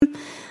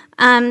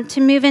to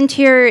move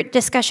into your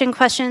discussion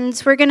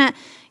questions.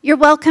 You're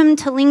welcome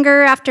to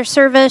linger after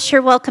service.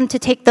 You're welcome to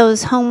take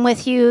those home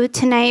with you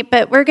tonight,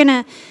 but we're going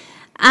to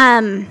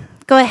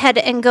go ahead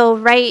and go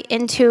right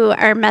into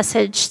our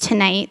message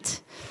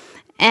tonight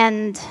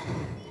and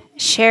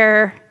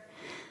share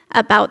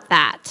about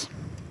that.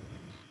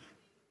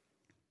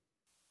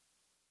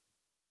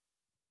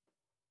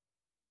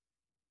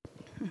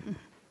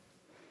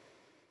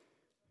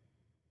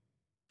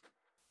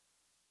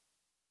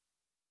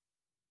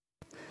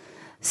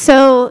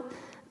 So,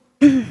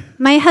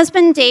 my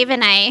husband Dave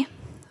and I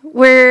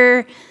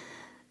were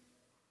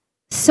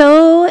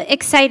so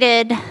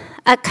excited.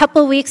 A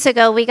couple weeks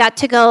ago, we got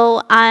to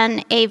go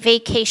on a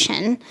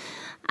vacation.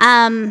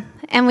 And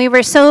we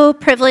were so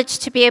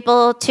privileged to be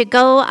able to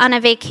go on a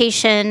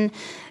vacation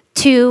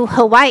to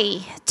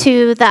Hawaii,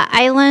 to the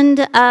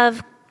island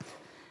of,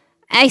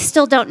 I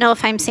still don't know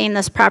if I'm saying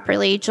this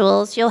properly,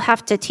 Jules. You'll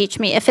have to teach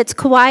me if it's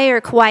Kauai or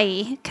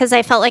Kauai, because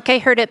I felt like I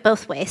heard it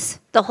both ways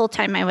the whole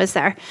time I was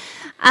there.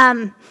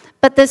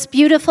 But this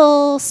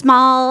beautiful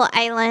small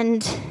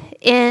island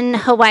in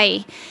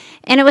Hawaii.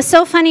 And it was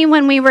so funny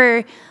when we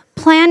were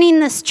planning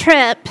this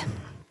trip,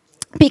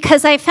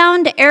 because I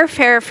found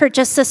airfare for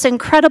just this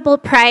incredible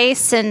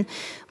price, and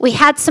we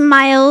had some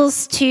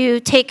miles to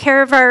take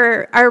care of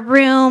our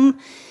room.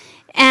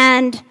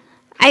 And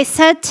I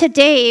said to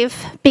Dave,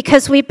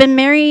 because we've been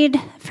married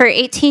for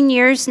 18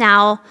 years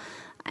now,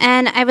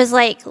 and I was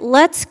like,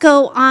 let's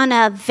go on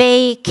a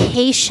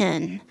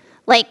vacation.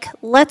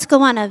 Let's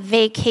go on a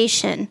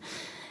vacation.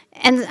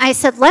 And I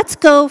said, let's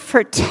go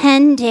for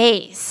 10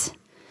 days.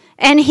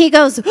 And he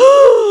goes, and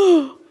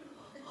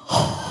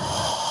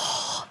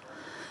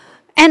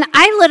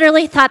I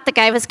literally thought the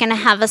guy was going to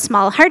have a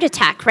small heart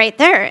attack right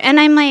there. And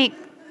I'm like,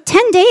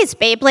 10 days,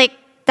 babe,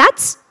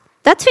 that's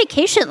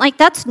vacation.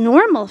 That's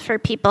normal for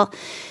people.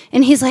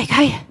 And he's like,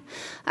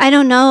 I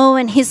don't know.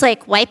 And he's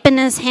wiping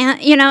his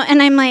hand,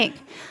 and I'm like,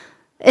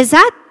 is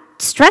that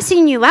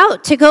stressing you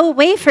out to go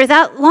away for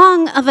that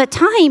long of a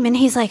time? And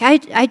he's like, I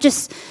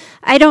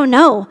don't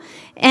know.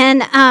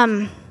 And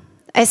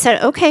I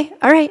said, okay,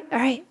 all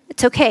right,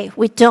 it's okay.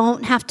 We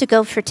don't have to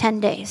go for 10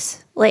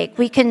 days.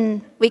 We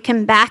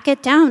can back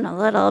it down a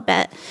little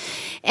bit.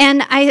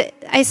 And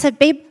I said,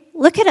 babe,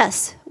 look at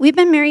us. We've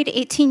been married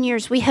 18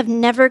 years. We have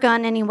never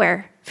gone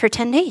anywhere for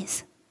 10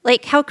 days.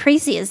 How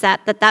crazy is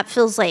that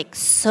feels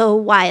so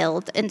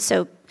wild and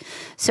so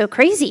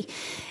crazy.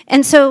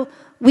 And so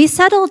we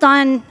settled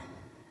on,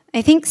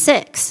 I think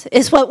 6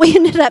 is what we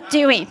ended up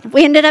doing.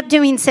 We ended up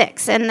doing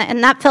 6, and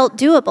that felt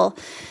doable.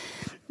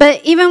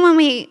 But even when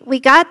we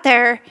got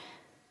there,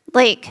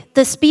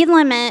 the speed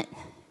limit,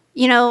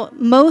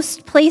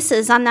 most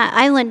places on that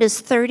island is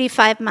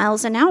 35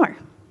 miles an hour.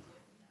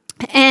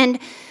 And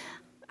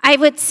I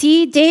would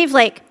see Dave,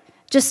 I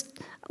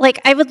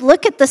would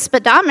look at the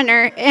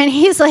speedometer, and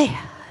he's like,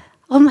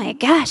 oh my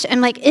gosh.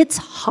 I'm like, it's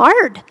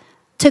hard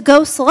to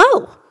go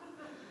slow.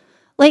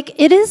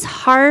 It is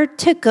hard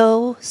to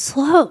go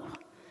slow.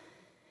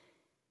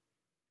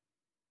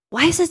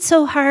 Why is it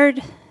so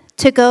hard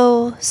to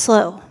go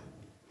slow?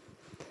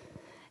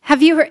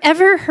 Have you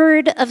ever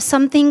heard of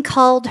something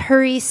called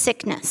hurry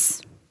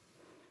sickness?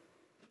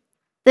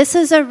 This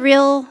is a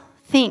real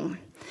thing.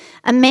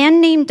 A man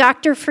named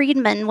Dr.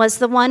 Friedman was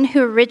the one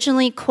who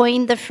originally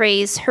coined the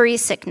phrase hurry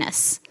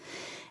sickness,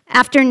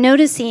 after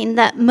noticing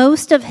that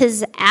most of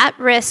his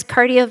at-risk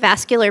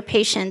cardiovascular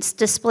patients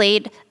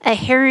displayed a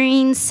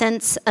harrowing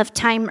sense of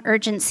time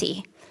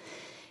urgency.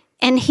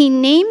 And he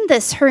named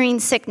this hurrying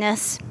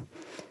sickness,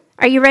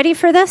 are you ready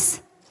for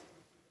this?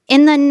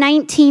 In the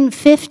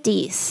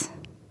 1950s.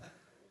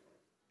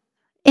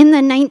 In the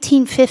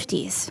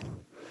 1950s.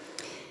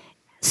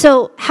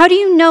 So how do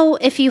you know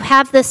if you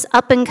have this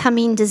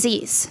up-and-coming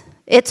disease?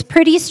 It's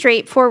pretty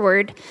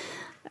straightforward.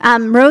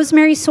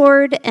 Rosemary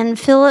Sword and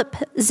Philip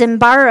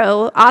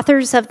Zimbardo,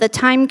 authors of The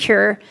Time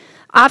Cure,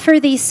 offer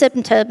these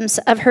symptoms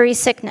of hurry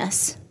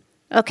sickness.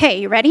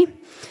 Okay, you ready?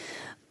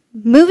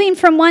 Moving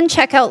from one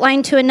checkout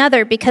line to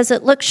another because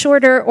it looks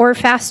shorter or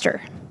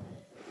faster.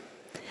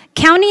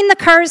 Counting the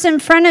cars in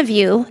front of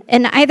you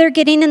and either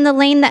getting in the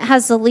lane that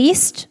has the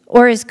least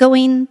or is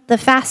going the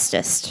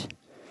fastest.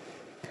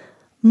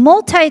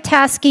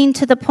 Multitasking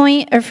to the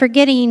point of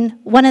forgetting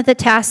one of the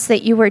tasks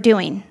that you were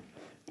doing.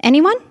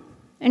 Anyone?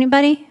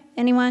 Anybody?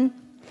 Anyone?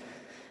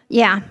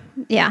 Yeah.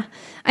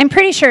 I'm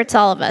pretty sure it's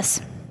all of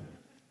us.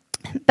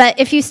 But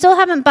if you still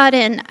haven't bought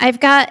in, I've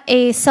got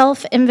a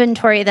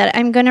self-inventory that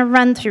I'm going to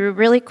run through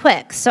really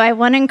quick. So I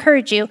want to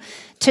encourage you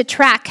to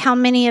track how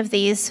many of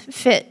these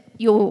fit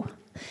you.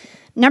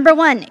 Number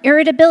 1,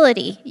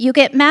 irritability. You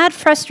get mad,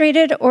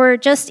 frustrated, or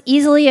just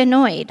easily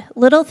annoyed.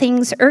 Little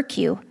things irk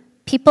you.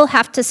 People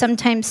have to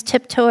sometimes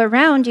tiptoe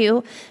around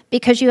you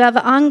because you have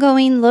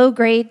ongoing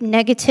low-grade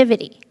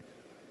negativity.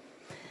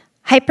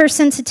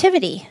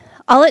 Hypersensitivity.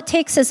 All it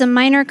takes is a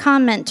minor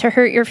comment to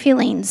hurt your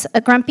feelings,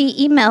 a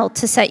grumpy email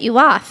to set you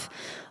off,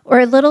 or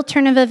a little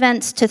turn of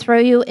events to throw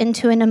you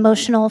into an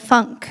emotional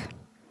funk.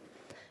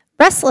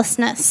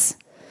 Restlessness.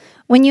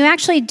 When you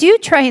actually do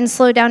try and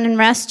slow down and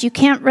rest, you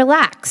can't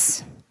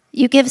relax.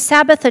 You give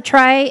Sabbath a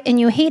try and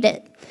you hate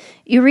it.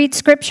 You read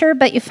scripture,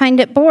 but you find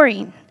it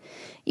boring.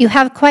 You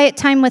have quiet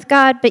time with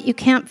God, but you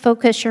can't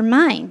focus your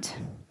mind.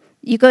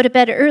 You go to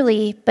bed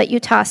early, but you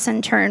toss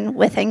and turn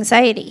with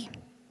anxiety.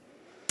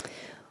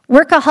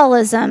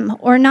 Workaholism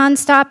or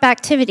nonstop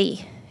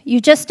activity.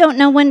 You just don't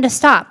know when to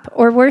stop,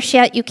 or worse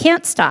yet, you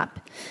can't stop.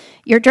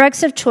 Your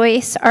drugs of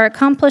choice are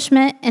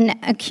accomplishment and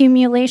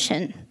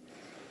accumulation.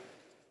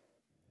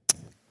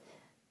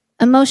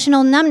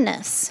 Emotional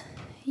numbness.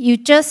 You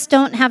just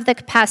don't have the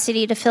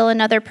capacity to feel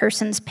another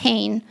person's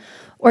pain,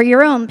 or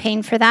your own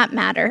pain for that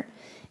matter.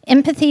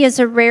 Empathy is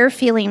a rare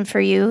feeling for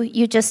you.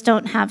 You just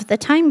don't have the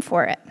time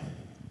for it.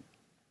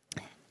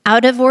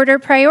 Out of order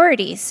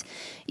priorities.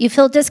 You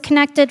feel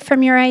disconnected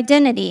from your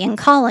identity and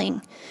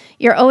calling.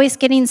 You're always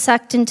getting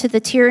sucked into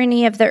the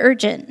tyranny of the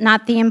urgent,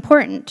 not the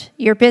important.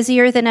 You're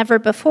busier than ever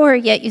before,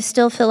 yet you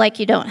still feel like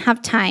you don't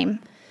have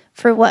time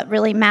for what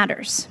really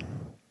matters.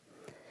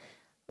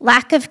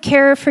 Lack of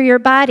care for your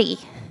body.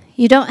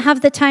 You don't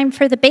have the time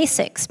for the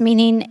basics,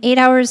 meaning 8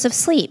 hours of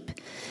sleep,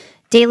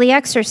 daily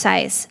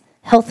exercise,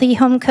 healthy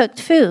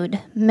home-cooked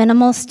food,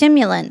 minimal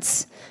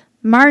stimulants,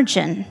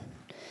 margin.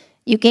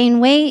 You gain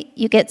weight,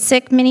 you get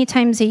sick many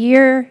times a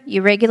year,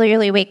 you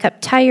regularly wake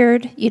up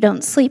tired, you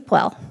don't sleep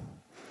well.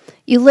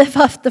 You live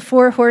off the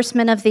 4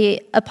 horsemen of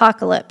the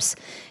apocalypse: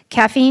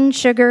 caffeine,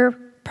 sugar,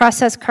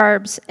 processed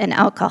carbs, and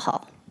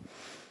alcohol.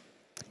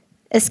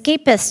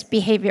 Escapist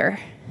behavior.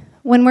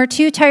 When we're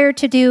too tired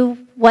to do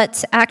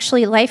what's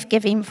actually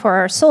life-giving for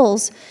our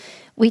souls,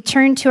 we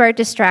turn to our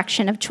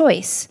distraction of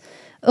choice.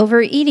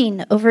 Overeating,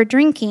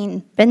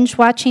 overdrinking,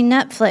 binge-watching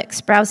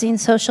Netflix, browsing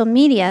social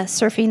media,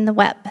 surfing the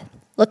web,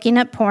 looking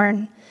at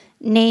porn.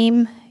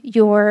 Name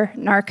your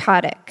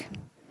narcotic.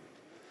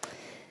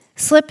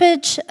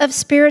 Slippage of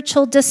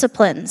spiritual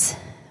disciplines.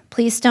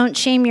 Please don't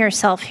shame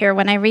yourself here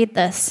when I read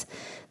this.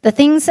 The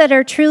things that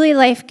are truly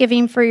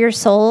life-giving for your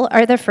soul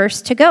are the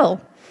first to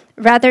go,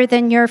 rather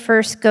than your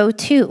first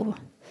go-to,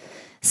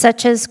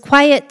 such as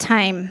quiet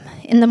time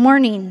in the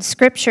morning,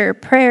 scripture,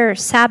 prayer,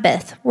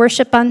 Sabbath,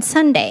 worship on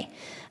Sunday,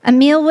 a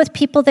meal with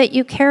people that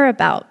you care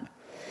about.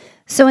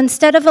 So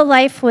instead of a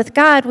life with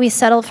God, we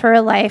settle for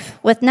a life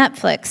with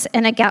Netflix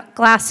and a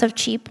glass of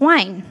cheap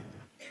wine.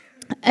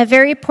 A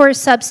very poor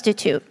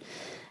substitute.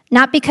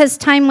 Not because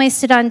time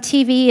wasted on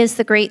TV is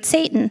the great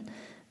Satan,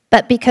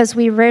 but because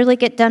we rarely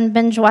get done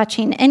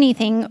binge-watching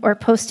anything or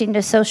posting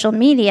to social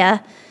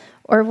media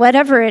or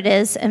whatever it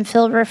is and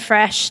feel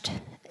refreshed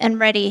and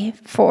ready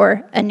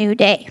for a new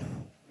day.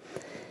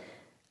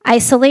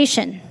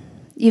 Isolation.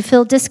 You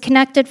feel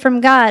disconnected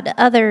from God,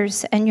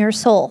 others, and your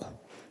soul.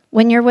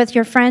 When you're with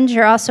your friends,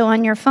 you're also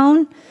on your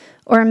phone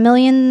or a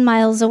million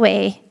miles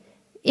away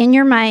in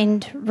your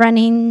mind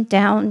running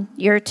down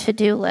your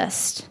to-do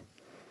list.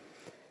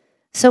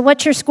 So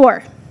what's your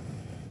score?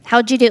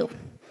 How'd you do?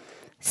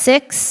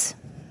 6,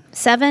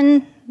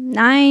 7,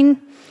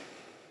 9?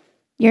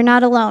 You're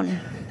not alone.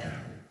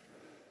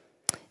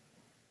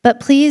 But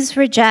please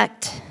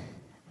reject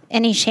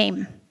any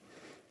shame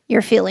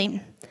you're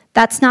feeling.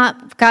 That's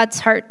not God's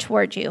heart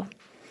toward you.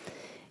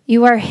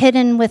 You are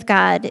hidden with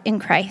God in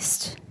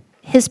Christ.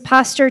 His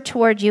posture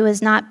toward you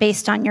is not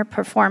based on your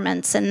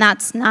performance, and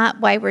that's not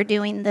why we're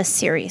doing this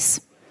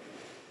series.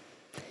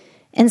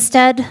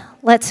 Instead,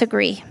 let's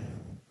agree.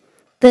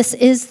 This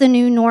is the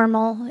new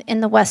normal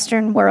in the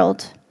Western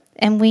world,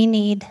 and we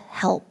need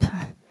help.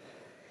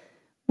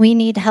 We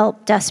need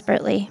help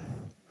desperately.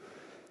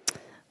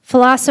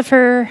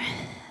 Philosopher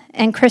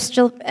and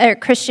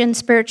Christian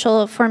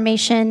spiritual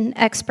formation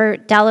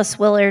expert Dallas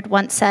Willard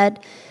once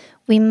said,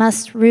 "We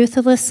must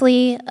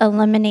ruthlessly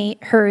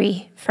eliminate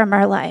hurry from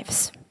our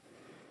lives."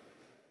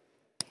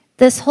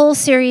 This whole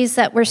series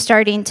that we're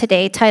starting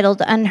today,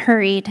 titled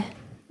Unhurried,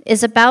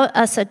 is about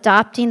us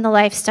adopting the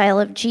lifestyle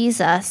of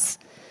Jesus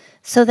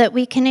so that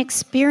we can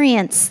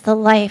experience the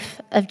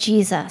life of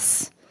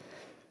Jesus,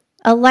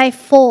 a life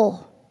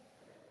full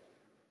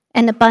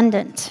and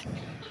abundant.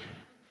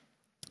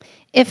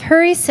 If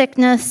hurry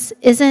sickness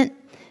isn't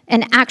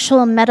an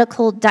actual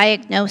medical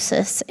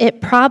diagnosis, it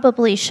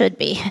probably should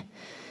be.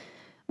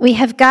 We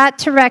have got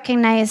to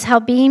recognize how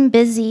being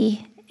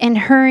busy and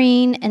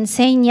hurrying and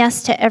saying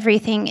yes to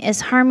everything is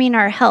harming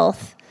our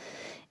health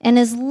and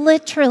is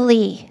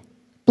literally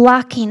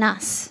blocking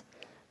us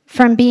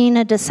from being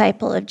a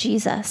disciple of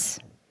Jesus.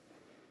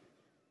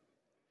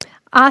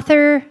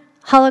 Author,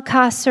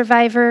 Holocaust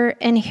survivor,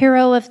 and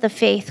hero of the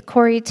faith,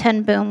 Corrie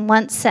ten Boom,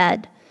 once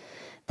said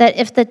that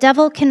if the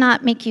devil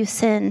cannot make you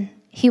sin,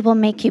 he will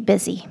make you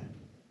busy.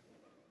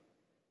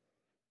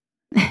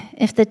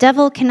 If the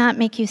devil cannot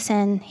make you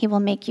sin, he will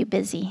make you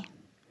busy.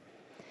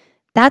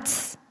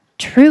 That's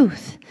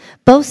truth.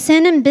 Both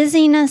sin and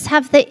busyness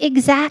have the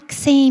exact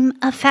same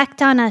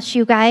effect on us,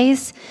 you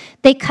guys.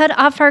 They cut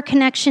off our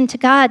connection to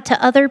God,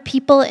 to other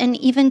people, and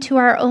even to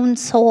our own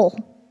soul.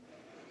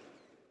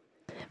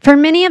 For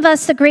many of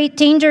us, the great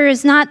danger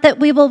is not that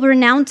we will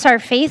renounce our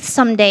faith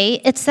someday.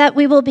 It's that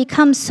we will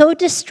become so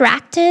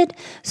distracted,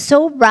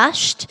 so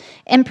rushed,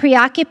 and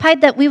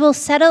preoccupied that we will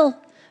settle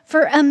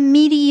for a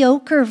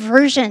mediocre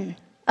version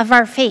of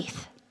our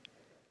faith.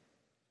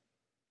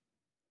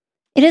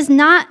 It is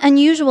not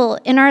unusual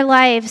in our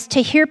lives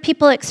to hear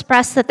people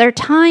express that their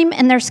time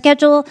and their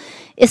schedule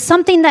is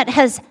something that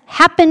has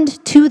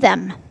happened to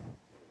them.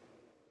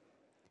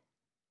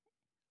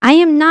 I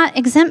am not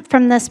exempt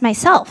from this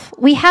myself.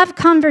 We have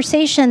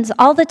conversations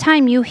all the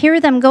time. You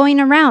hear them going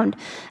around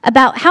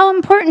about how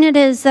important it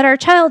is that our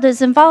child is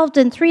involved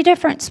in 3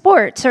 different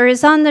sports or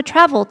is on the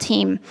travel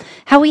team,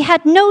 how we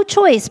had no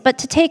choice but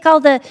to take all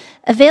the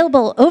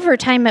available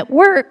overtime at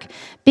work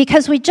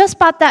because we just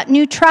bought that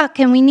new truck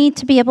and we need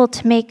to be able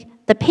to make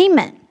the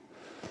payment.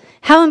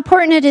 How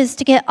important it is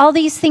to get all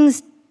these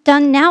things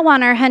done now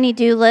on our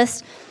honey-do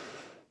list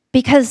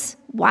because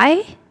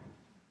why?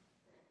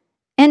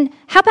 And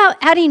how about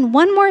adding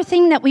one more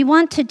thing that we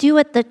want to do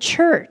at the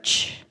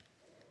church?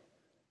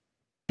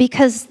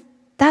 Because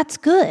that's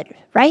good,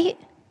 right?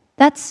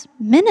 That's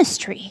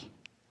ministry.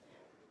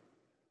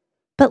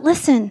 But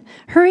listen,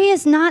 hurry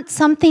is not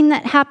something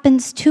that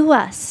happens to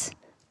us,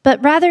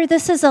 but rather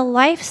this is a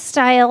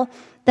lifestyle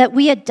that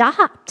we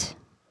adopt.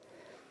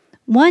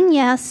 One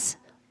yes,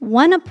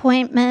 one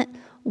appointment,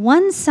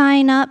 one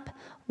sign up,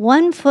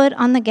 one foot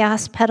on the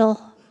gas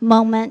pedal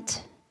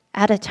moment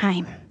at a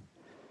time.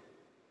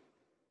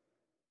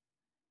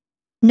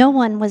 No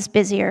one was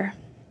busier.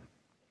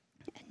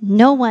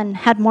 No one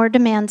had more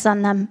demands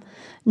on them.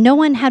 No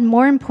one had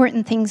more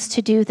important things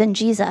to do than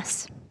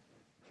Jesus.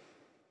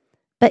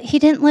 But he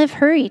didn't live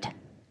hurried.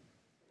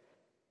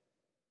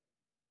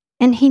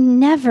 And he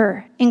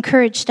never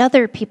encouraged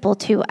other people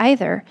to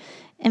either.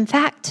 In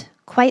fact,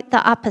 quite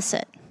the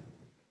opposite.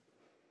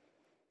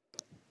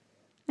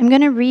 I'm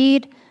going to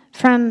read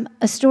from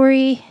a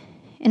story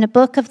in a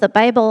book of the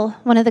Bible,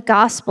 one of the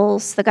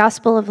Gospels, the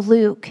Gospel of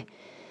Luke.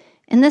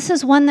 And this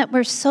is one that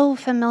we're so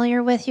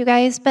familiar with, you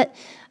guys. But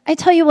I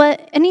tell you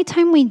what,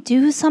 anytime we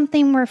do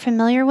something we're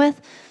familiar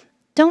with,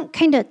 don't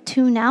kind of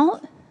tune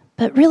out,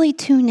 but really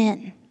tune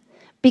in.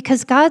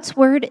 Because God's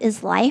word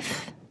is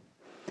life,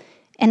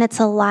 and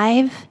it's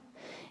alive,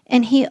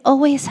 and he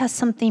always has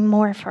something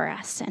more for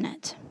us in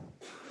it.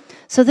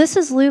 So this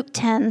is Luke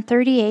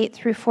 10:38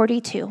 through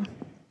 42.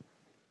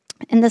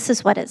 And this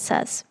is what it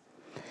says.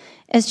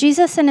 As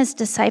Jesus and his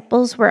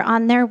disciples were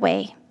on their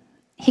way,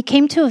 he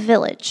came to a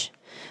village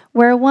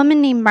where a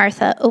woman named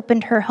Martha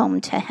opened her home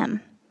to him.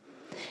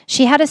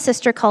 She had a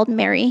sister called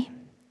Mary,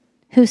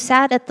 who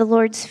sat at the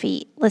Lord's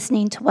feet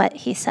listening to what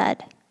he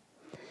said.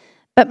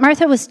 But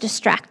Martha was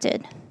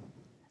distracted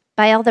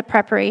by all the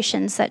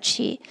preparations that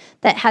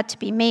had to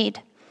be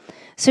made.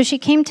 So she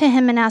came to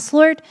him and asked,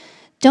 "Lord,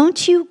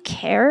 don't you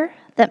care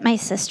that my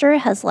sister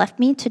has left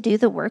me to do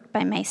the work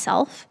by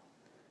myself?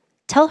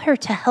 Tell her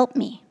to help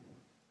me."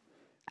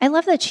 I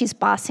love that she's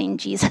bossing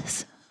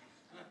Jesus.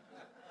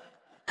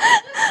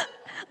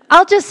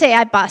 I'll just say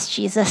I bossed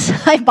Jesus.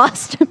 I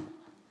bossed him.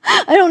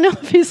 I don't know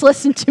if he's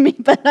listened to me,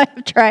 but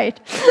I've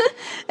tried.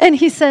 And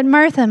he said,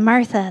 "Martha,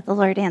 Martha," the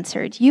Lord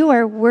answered, "you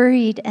are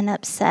worried and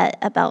upset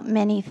about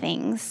many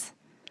things.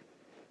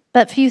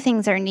 But few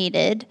things are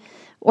needed,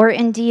 or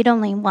indeed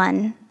only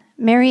one.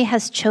 Mary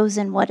has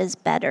chosen what is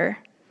better."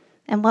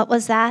 And what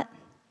was that?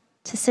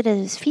 To sit at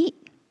his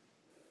feet.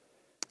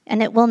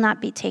 And it will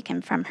not be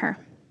taken from her.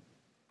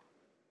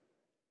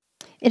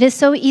 It is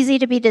so easy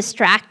to be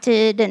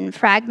distracted and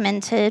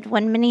fragmented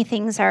when many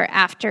things are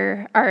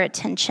after our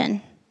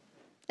attention,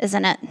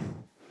 isn't it?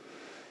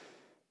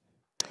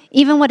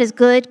 Even what is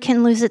good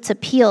can lose its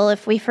appeal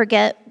if we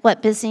forget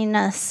what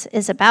busyness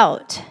is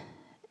about.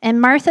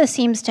 And Martha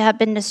seems to have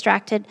been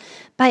distracted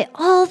by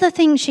all the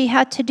things she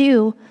had to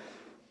do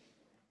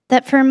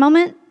that for a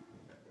moment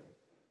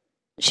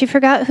she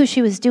forgot who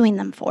she was doing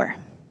them for.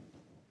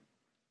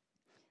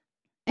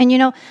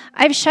 And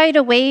I've shied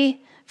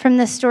away from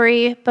this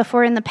story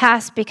before in the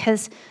past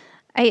because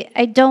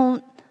I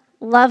don't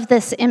love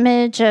this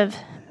image of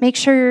make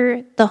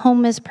sure the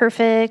home is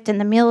perfect and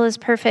the meal is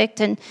perfect.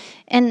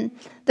 And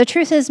the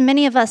truth is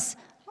many of us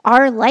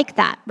are like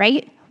that,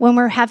 right? When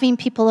we're having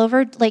people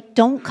over, like,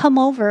 don't come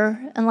over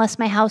unless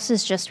my house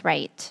is just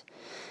right.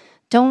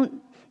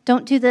 Don't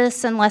do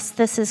this unless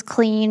this is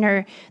clean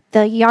or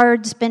the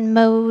yard's been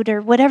mowed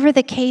or whatever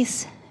the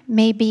case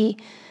may be.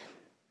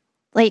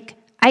 Like,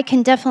 I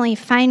can definitely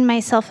find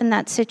myself in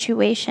that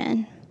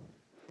situation.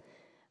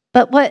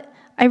 But what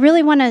I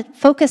really want to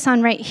focus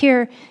on right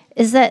here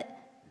is that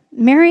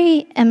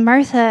Mary and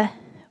Martha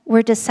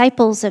were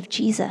disciples of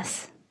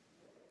Jesus.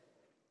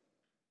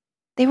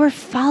 They were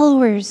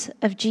followers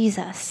of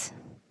Jesus.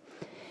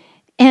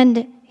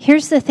 And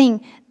here's the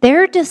thing,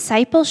 their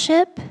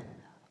discipleship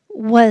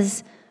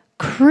was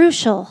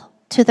crucial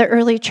to the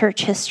early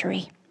church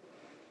history.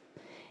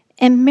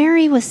 And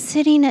Mary was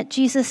sitting at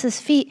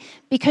Jesus' feet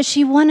because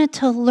she wanted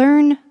to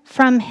learn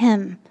from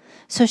him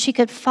so she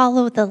could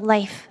follow the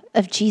life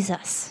of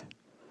Jesus.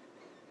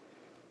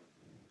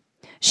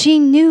 She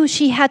knew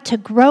she had to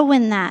grow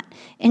in that,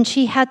 and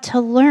she had to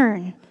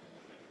learn.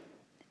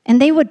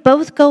 And they would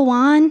both go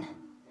on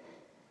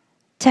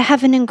to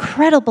have an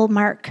incredible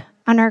mark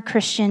on our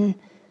Christian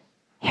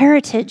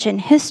heritage and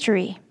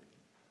history.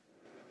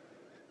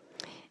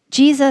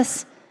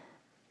 Jesus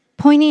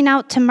pointing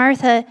out to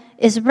Martha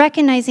is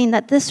recognizing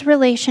that this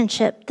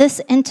relationship,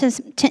 this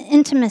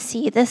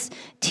intimacy, this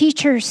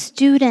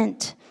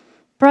teacher-student,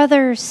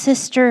 brother,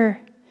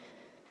 sister,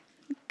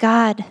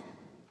 God,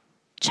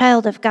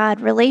 child of God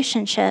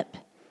relationship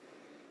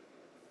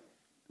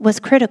was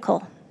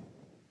critical.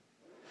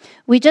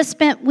 We just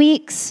spent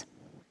weeks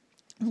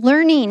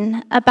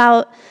learning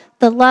about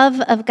the love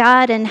of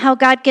God and how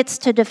God gets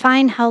to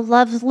define how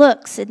love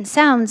looks and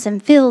sounds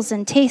and feels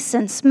and tastes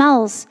and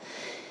smells.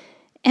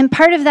 And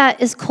part of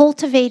that is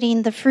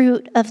cultivating the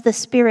fruit of the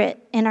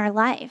Spirit in our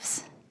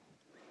lives.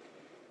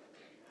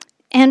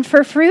 And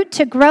for fruit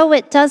to grow,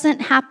 it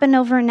doesn't happen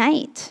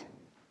overnight.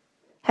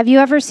 Have you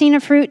ever seen a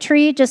fruit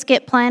tree just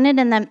get planted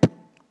and then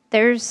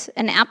there's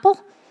an apple?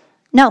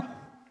 No.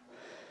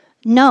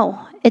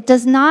 No, it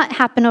does not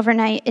happen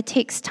overnight. It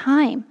takes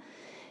time.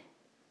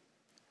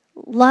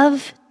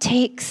 Love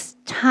takes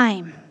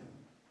time.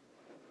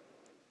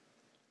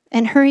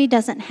 And hurry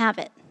doesn't have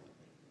it.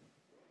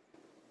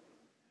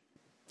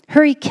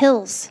 Hurry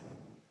kills.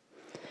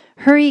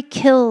 Hurry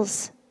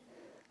kills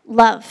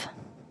love.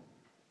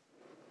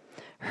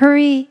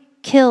 Hurry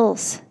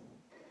kills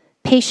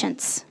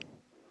patience.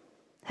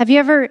 Have you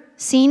ever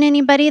seen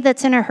anybody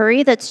that's in a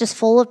hurry that's just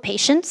full of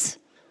patience?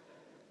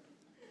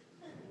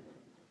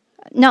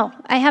 No,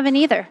 I haven't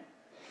either.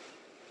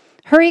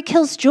 Hurry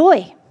kills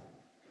joy.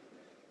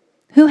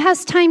 Who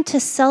has time to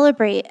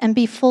celebrate and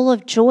be full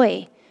of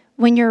joy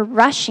when you're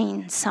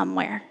rushing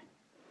somewhere?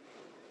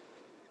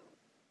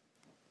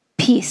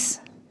 Peace.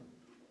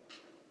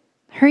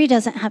 Hurry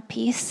doesn't have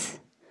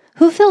peace.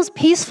 Who feels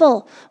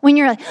peaceful when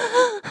you're like,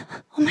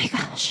 oh my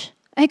gosh,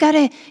 I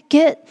gotta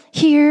get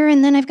here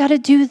and then I've got to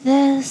do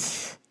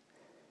this?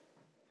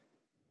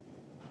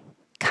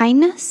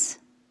 Kindness?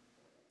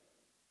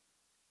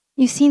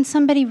 You've seen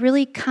somebody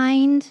really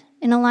kind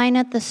in a line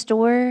at the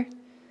store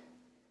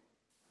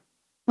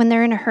when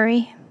they're in a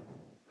hurry?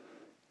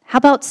 How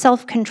about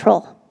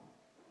self-control?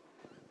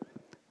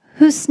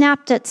 Who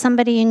snapped at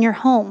somebody in your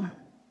home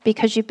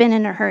because you've been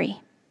in a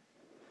hurry?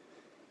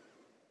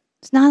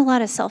 There's not a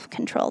lot of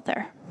self-control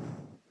there.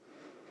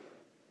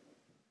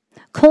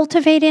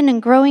 Cultivating and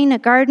growing a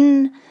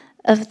garden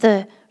of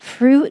the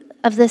fruit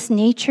of this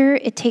nature,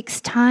 it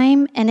takes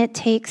time and it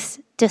takes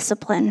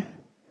discipline.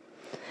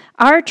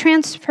 Our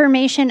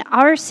transformation,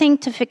 our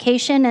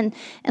sanctification, and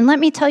let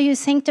me tell you,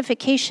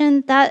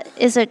 sanctification, that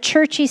is a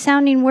churchy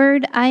sounding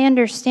word. I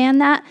understand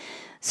that.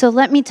 So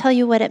let me tell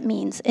you what it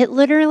means. It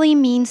literally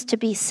means to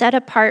be set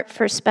apart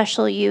for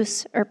special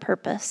use or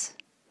purpose.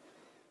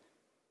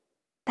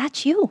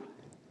 That's you.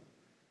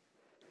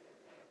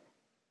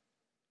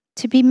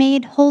 To be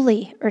made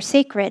holy or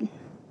sacred.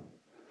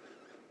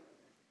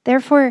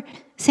 Therefore,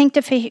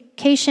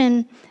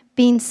 sanctification,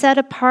 being set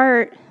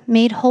apart,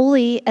 made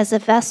holy as a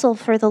vessel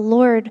for the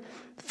Lord,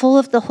 full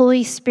of the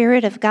Holy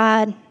Spirit of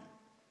God.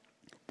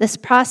 This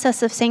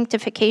process of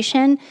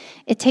sanctification,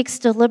 it takes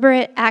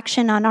deliberate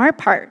action on our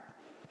part.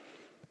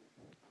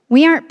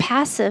 We aren't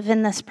passive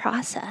in this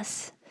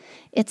process.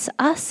 It's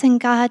us and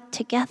God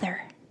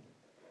together.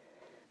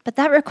 But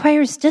that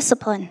requires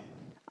discipline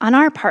on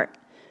our part.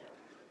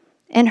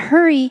 And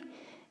hurry,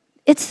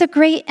 it's the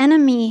great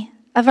enemy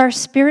of our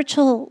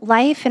spiritual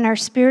life and our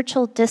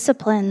spiritual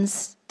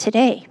disciplines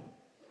today.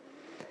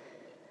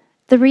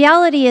 The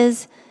reality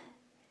is,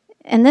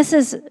 and this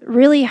is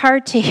really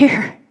hard to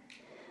hear,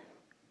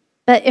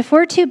 but if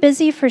we're too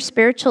busy for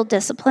spiritual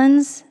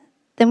disciplines,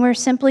 then we're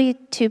simply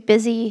too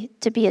busy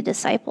to be a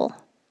disciple.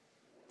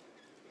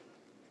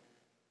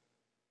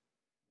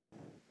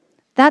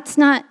 That's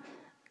not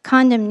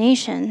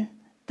condemnation.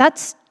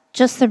 That's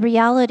just the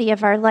reality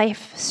of our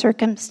life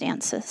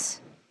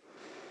circumstances.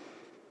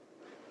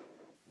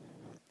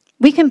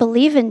 We can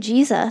believe in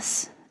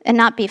Jesus and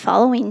not be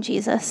following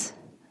Jesus.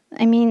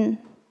 I mean,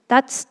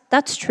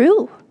 that's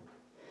true.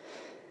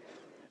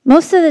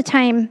 Most of the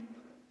time,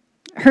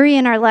 hurry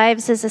in our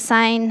lives is a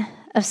sign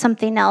of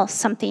something else,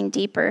 something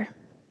deeper.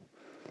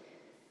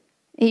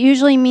 It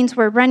usually means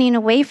we're running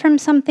away from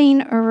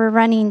something or we're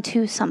running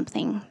to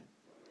something.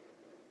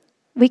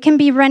 We can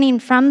be running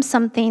from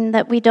something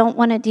that we don't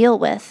want to deal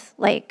with,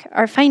 like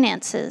our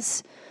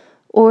finances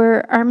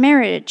or our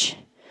marriage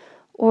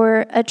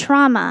or a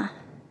trauma.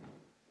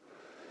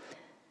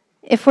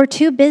 If we're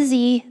too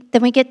busy,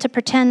 then we get to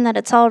pretend that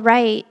it's all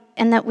right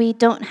and that we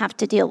don't have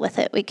to deal with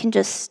it. We can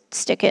just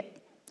stick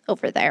it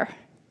over there.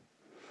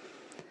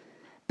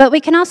 But we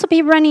can also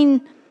be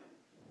running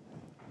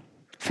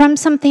from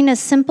something as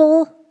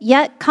simple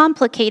yet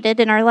complicated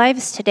in our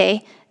lives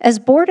today as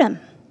boredom.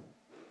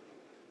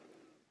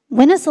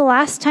 When is the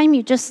last time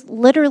you just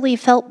literally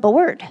felt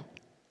bored?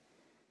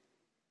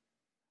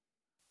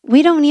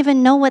 We don't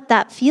even know what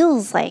that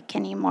feels like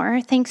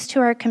anymore, thanks to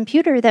our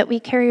computer that we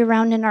carry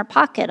around in our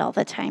pocket all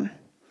the time.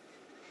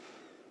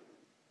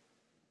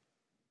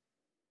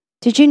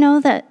 Did you know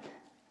that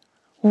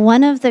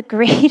one of the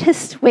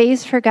greatest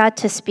ways for God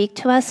to speak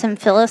to us and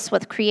fill us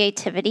with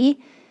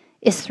creativity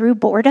is through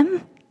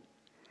boredom?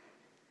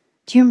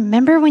 Do you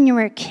remember when you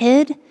were a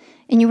kid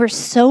and you were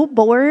so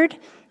bored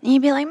And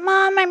you'd be like,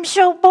 Mom, I'm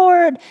so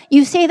bored.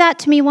 You say that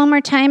to me one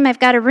more time, I've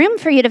got a room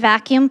for you to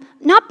vacuum.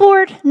 Not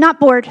bored, not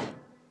bored.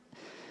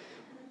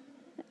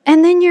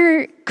 And then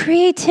your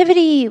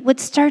creativity would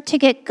start to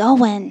get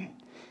going.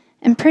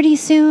 And pretty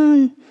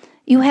soon,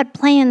 you had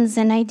plans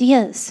and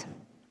ideas.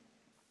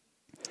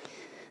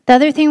 The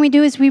other thing we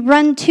do is we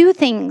run to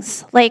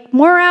things, like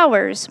more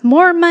hours,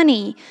 more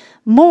money,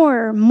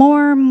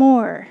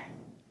 more.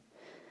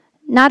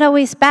 Not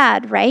always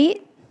bad,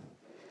 right?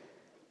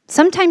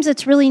 Sometimes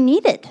it's really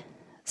needed.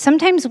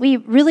 Sometimes we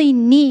really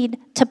need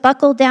to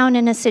buckle down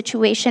in a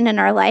situation in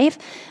our life,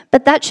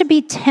 but that should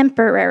be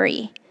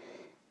temporary,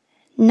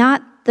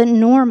 not the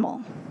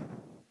normal.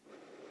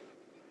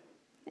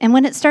 And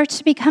when it starts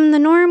to become the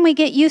norm, we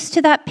get used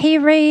to that pay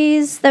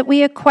raise that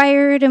we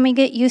acquired, and we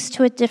get used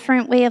to a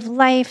different way of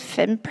life,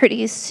 and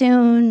pretty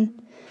soon,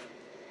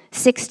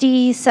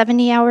 60,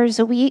 70 hours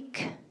a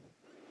week,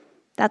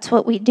 that's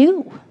what we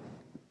do.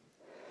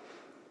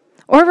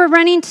 Or we're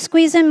running to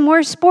squeeze in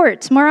more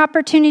sports, more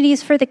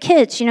opportunities for the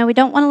kids. We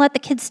don't want to let the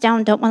kids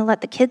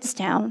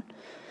down,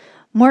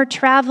 More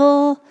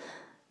travel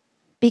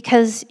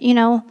because,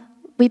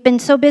 we've been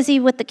so busy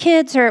with the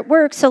kids or at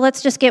work, so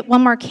let's just get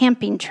one more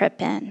camping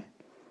trip in.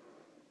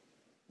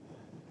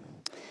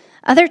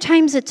 Other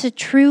times it's a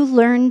true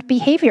learned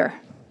behavior,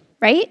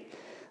 right?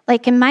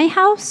 Like in my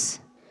house,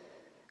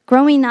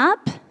 growing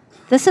up,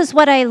 this is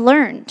what I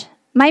learned.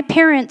 My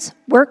parents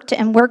worked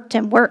and worked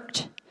and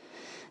worked.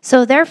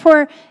 So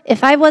therefore,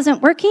 if I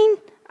wasn't working,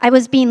 I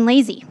was being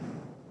lazy.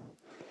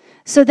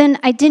 So then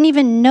I didn't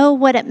even know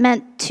what it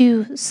meant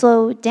to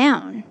slow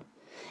down.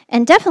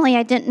 And definitely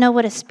I didn't know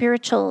what a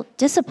spiritual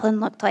discipline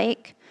looked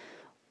like,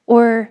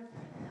 or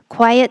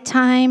quiet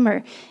time,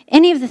 or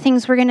any of the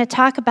things we're going to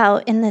talk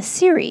about in this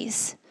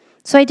series.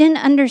 So I didn't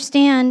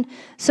understand.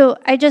 So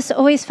I just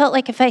always felt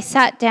like if I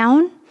sat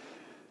down,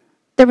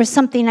 there was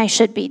something I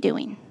should be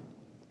doing.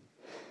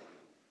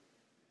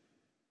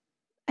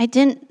 I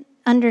didn't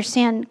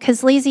understand,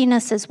 because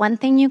laziness is one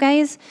thing, you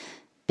guys.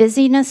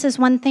 Busyness is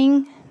one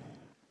thing.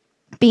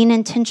 Being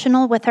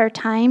intentional with our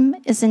time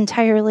is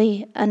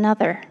entirely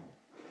another.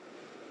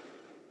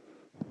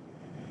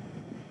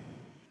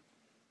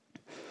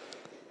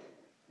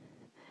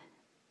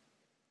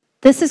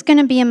 This is going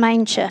to be a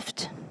mind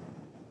shift.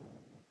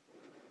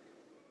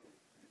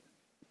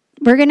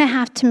 We're going to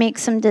have to make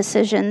some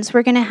decisions.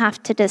 We're going to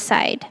have to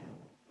decide.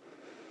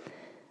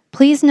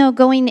 Please know,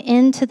 going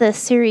into this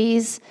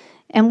series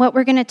and what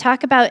we're going to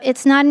talk about,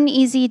 it's not an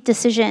easy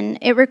decision.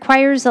 It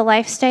requires a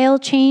lifestyle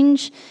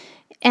change,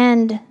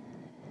 and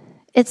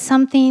it's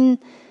something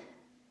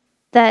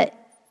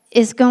that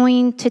is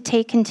going to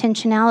take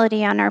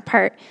intentionality on our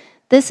part.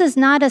 This is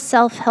not a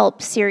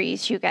self-help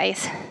series, you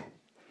guys.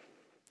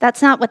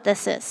 That's not what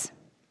this is.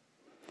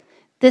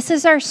 This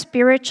is our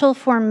spiritual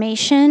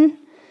formation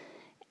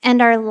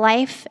and our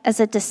life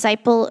as a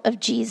disciple of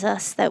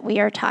Jesus that we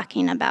are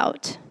talking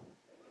about.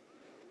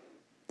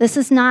 This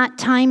is not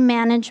time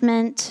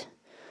management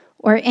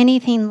or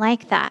anything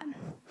like that.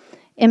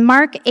 In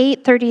Mark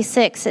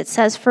 8:36, it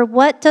says, "For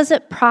what does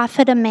it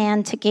profit a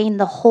man to gain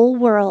the whole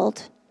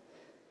world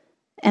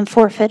and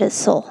forfeit his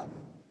soul?"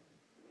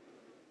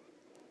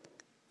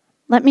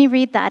 Let me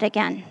read that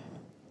again.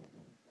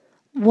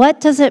 What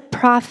does it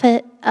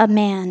profit a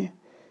man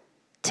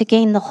to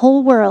gain the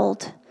whole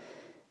world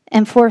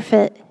and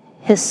forfeit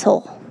his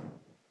soul?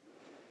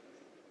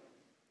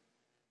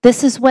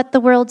 This is what the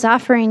world's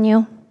offering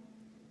you.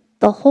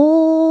 The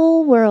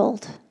whole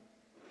world.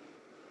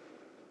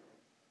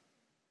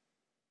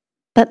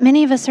 But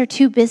many of us are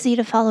too busy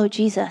to follow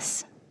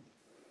Jesus.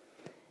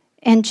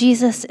 And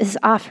Jesus is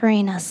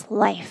offering us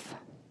life,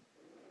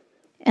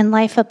 and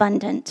life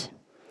abundant.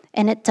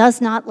 And it does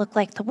not look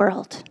like the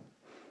world.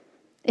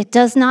 It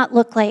does not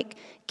look like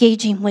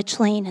gauging which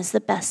lane is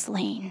the best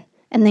lane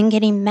and then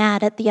getting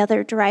mad at the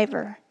other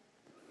driver.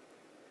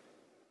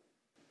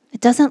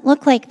 It doesn't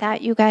look like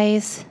that, you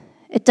guys.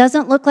 It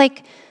doesn't look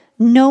like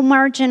no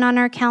margin on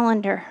our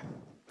calendar.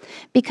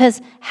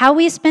 Because how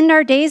we spend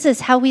our days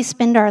is how we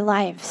spend our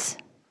lives.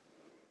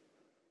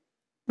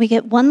 We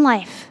get one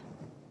life.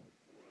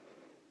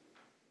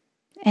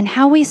 And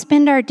how we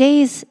spend our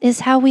days is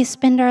how we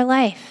spend our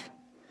life.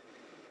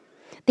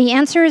 The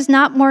answer is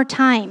not more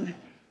time.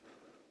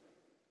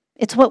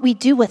 It's what we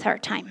do with our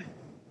time.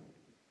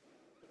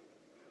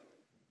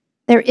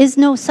 There is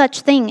no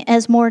such thing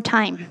as more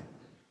time.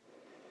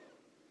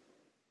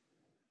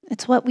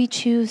 It's what we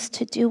choose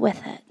to do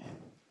with it.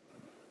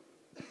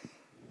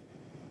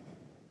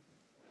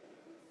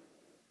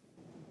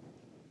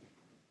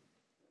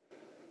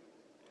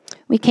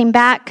 We came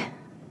back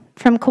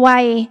from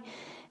Kauai,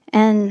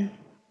 and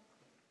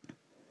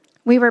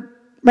we were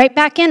right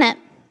back in it.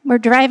 We're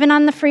driving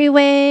on the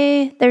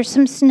freeway. There's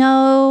some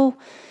snow.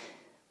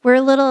 We're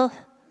a little,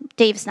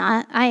 Dave's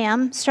not, I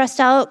am,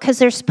 stressed out because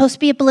there's supposed to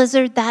be a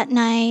blizzard that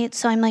night.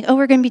 So I'm like,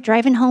 we're going to be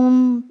driving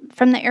home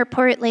from the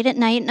airport late at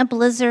night in a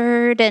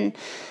blizzard. And,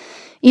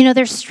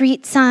 there's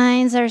street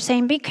signs that are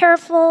saying, be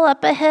careful,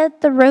 up ahead,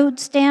 the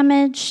road's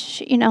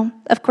damaged.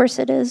 Of course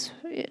it is.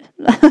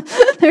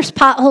 There's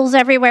potholes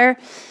everywhere.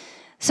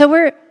 So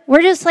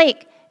we're just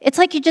like, it's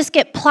like you just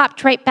get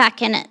plopped right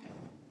back in it.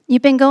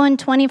 You've been going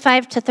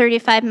 25 to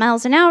 35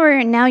 miles an hour,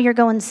 and now you're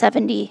going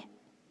 70.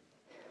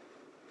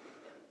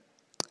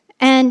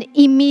 And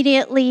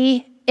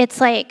immediately,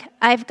 it's like,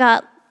 I've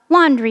got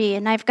laundry,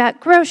 and I've got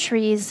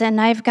groceries,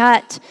 and I've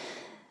got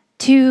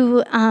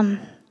to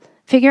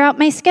figure out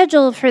my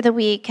schedule for the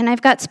week, and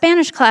I've got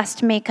Spanish class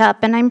to make up,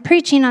 and I'm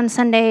preaching on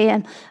Sunday,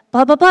 and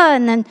blah, blah, blah.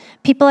 And then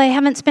people I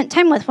haven't spent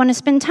time with want to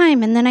spend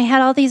time. And then I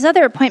had all these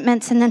other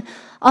appointments, and then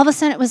all of a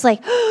sudden it was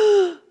like,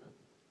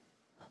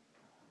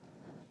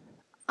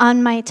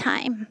 on my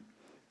time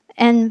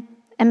and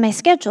my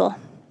schedule.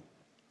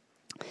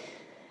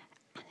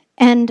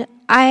 And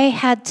I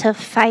had to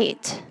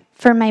fight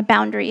for my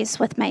boundaries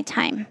with my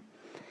time.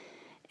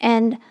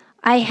 And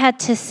I had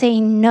to say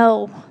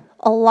no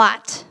a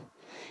lot.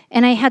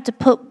 And I had to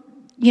put,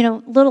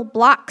 little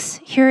blocks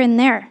here and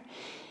there.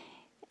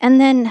 And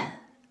then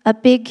a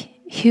big,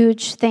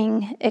 huge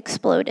thing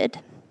exploded.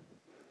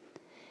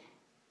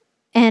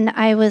 And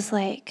I was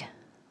like,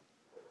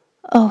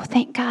 oh,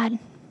 thank God.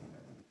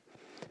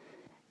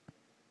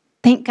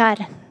 Thank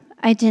God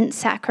I didn't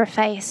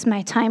sacrifice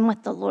my time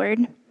with the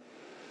Lord.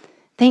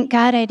 Thank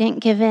God I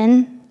didn't give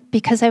in,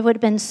 because I would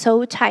have been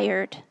so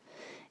tired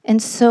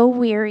and so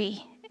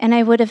weary, and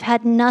I would have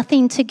had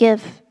nothing to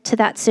give to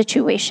that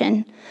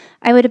situation.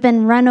 I would have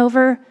been run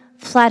over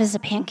flat as a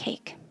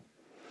pancake.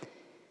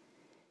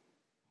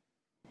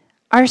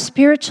 Our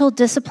spiritual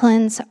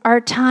disciplines,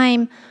 our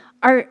time,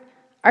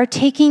 are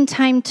taking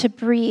time to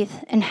breathe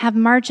and have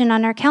margin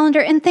on our calendar.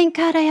 And thank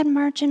God I had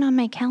margin on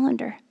my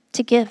calendar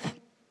to give.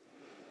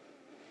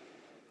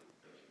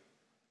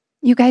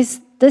 You guys,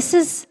 this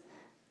is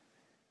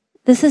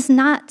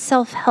not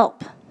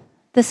self-help.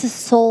 This is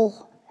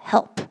soul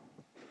help.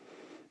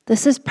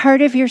 This is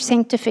part of your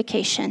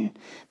sanctification.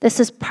 This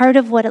is part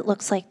of what it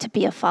looks like to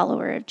be a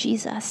follower of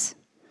Jesus.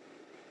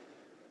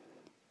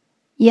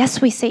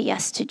 Yes, we say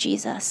yes to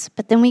Jesus,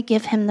 but then we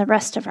give him the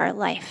rest of our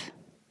life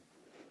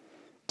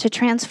to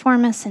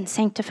transform us and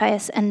sanctify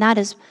us, and that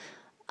is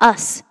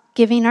us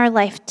giving our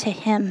life to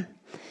him.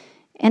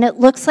 And it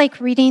looks like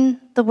reading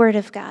the Word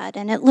of God,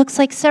 and it looks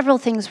like several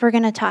things we're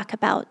going to talk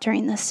about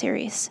during this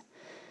series.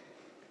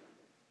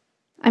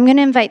 I'm going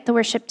to invite the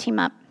worship team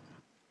up,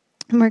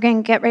 and we're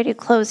going to get ready to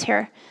close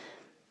here.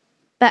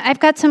 But I've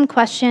got some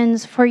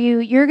questions for you.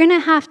 You're going to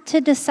have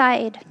to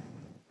decide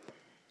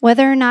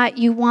whether or not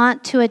you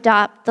want to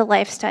adopt the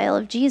lifestyle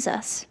of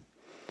Jesus.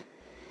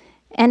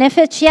 And if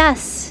it's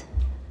yes,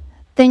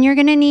 then you're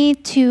going to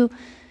need to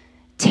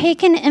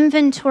take an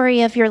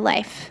inventory of your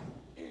life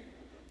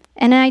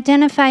and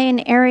identify an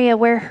area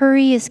where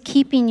hurry is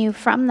keeping you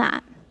from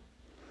that.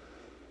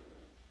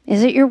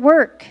 Is it your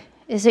work?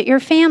 Is it your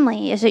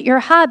family? Is it your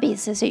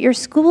hobbies? Is it your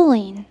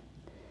schooling?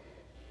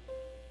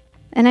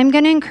 And I'm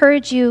going to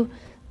encourage you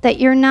that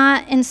you're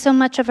not in so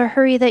much of a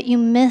hurry that you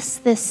miss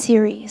this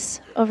series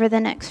over the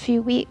next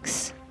few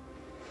weeks.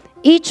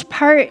 Each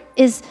part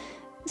is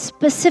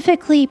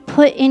specifically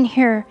put in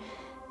here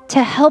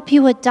to help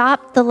you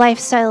adopt the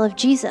lifestyle of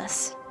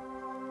Jesus.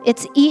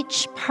 It's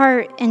each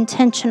part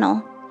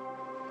intentional.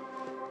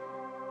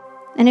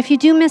 And if you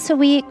do miss a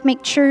week,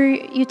 make sure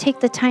you take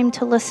the time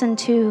to listen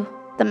to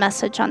the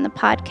message on the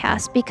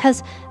podcast,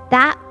 because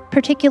that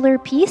particular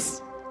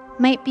piece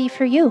might be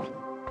for you.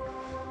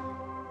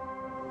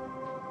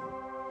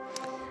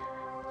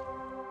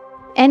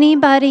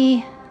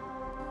 Anybody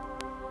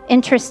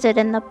interested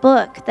in the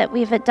book that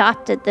we've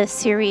adopted this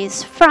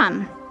series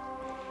from,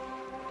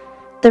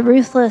 The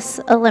Ruthless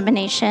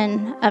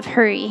Elimination of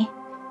Hurry?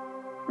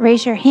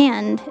 Raise your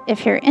hand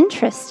if you're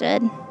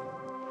interested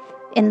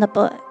in the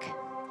book.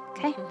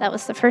 Okay, that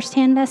was the first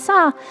hand I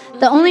saw.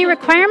 The only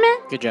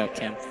requirement? Good job,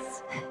 Cam.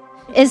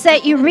 Is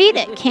that you read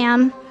it,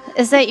 Cam.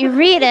 Is that you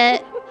read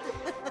it.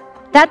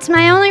 That's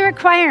my only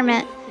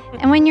requirement.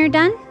 And when you're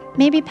done,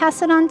 maybe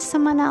pass it on to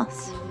someone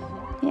else.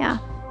 Yeah.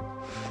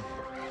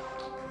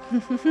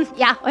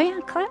 Yeah. Oh, yeah.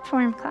 Clap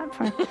for him. Clap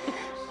for him.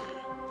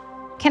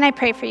 Can I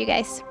pray for you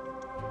guys?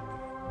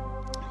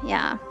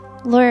 Yeah.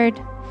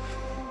 Lord,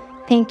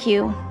 thank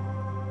you.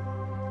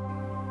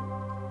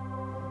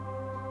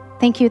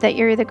 Thank you that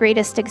you're the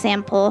greatest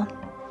example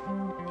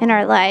in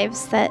our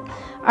lives, that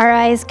our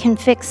eyes can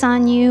fix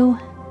on you,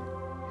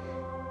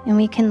 and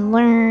we can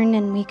learn,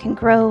 and we can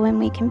grow, and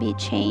we can be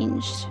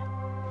changed.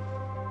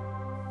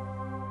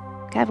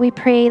 God, we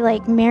pray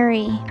like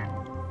Mary,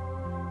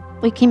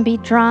 we can be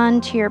drawn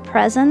to your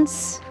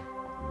presence.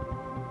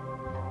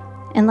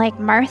 And like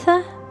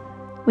Martha,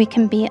 we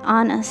can be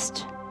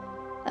honest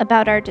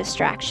about our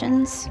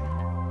distractions.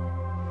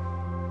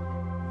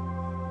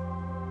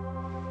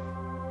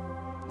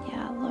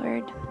 Yeah,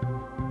 Lord.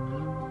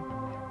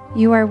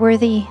 You are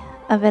worthy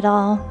of it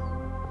all.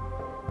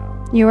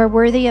 You are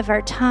worthy of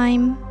our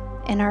time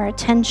and our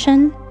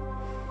attention.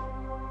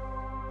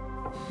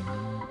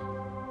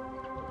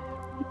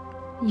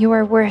 You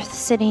are worth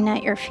sitting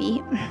at your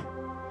feet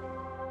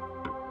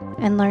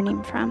and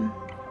learning from.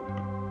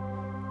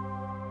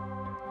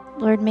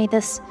 Lord, may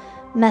this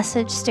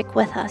message stick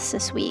with us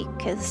this week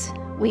as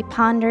we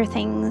ponder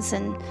things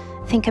and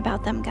think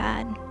about them,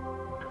 God.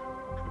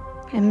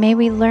 And may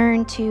we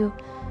learn to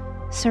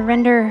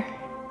surrender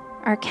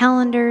our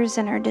calendars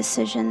and our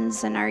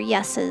decisions and our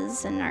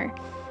yeses and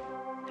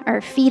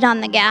our feet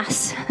on the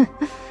gas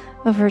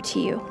over to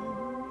you.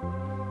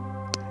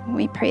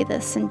 We pray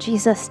this in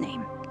Jesus'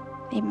 name.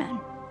 Amen.